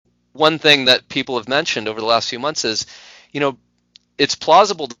one thing that people have mentioned over the last few months is, you know, it's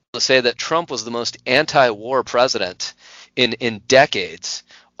plausible to say that Trump was the most anti-war president in decades.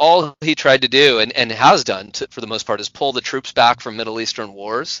 All he tried to do and has done for the most part is pull the troops back from Middle Eastern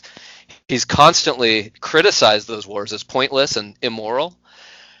wars. He's constantly criticized those wars as pointless and immoral.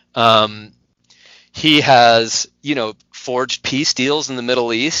 Um, he has, forged peace deals in the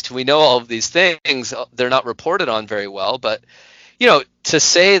Middle East. We know all of these things. They're not reported on very well, but to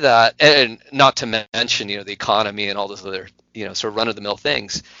say that, and not to mention, the economy and all those other, sort of run of the mill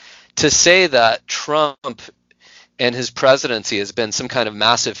things, to say that Trump and his presidency has been some kind of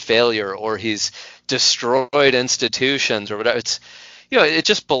massive failure or he's destroyed institutions or whatever, it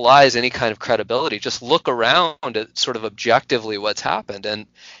just belies any kind of credibility. Just look around at sort of objectively what's happened. And,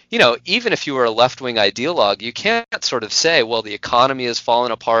 even if you were a left-wing ideologue, you can't sort of say, well, the economy has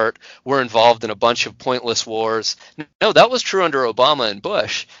fallen apart. We're involved in a bunch of pointless wars. No, that was true under Obama and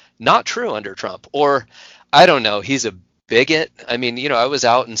Bush, not true under Trump. Or, I don't know, he's a bigot. I mean, I was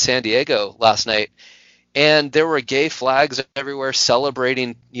out in San Diego last night and there were gay flags everywhere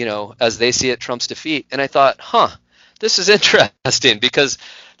celebrating, as they see it, Trump's defeat. And I thought, this is interesting because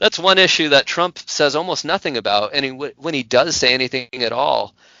that's one issue that Trump says almost nothing about. And when he does say anything at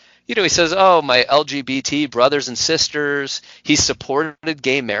all, he says, oh, my LGBT brothers and sisters. He supported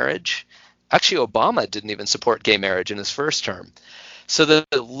gay marriage. Actually, Obama didn't even support gay marriage in his first term. So the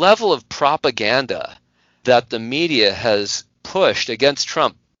level of propaganda that the media has pushed against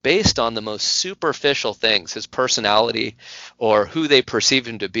Trump based on the most superficial things, his personality or who they perceive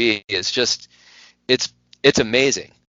him to be, is just, it's amazing.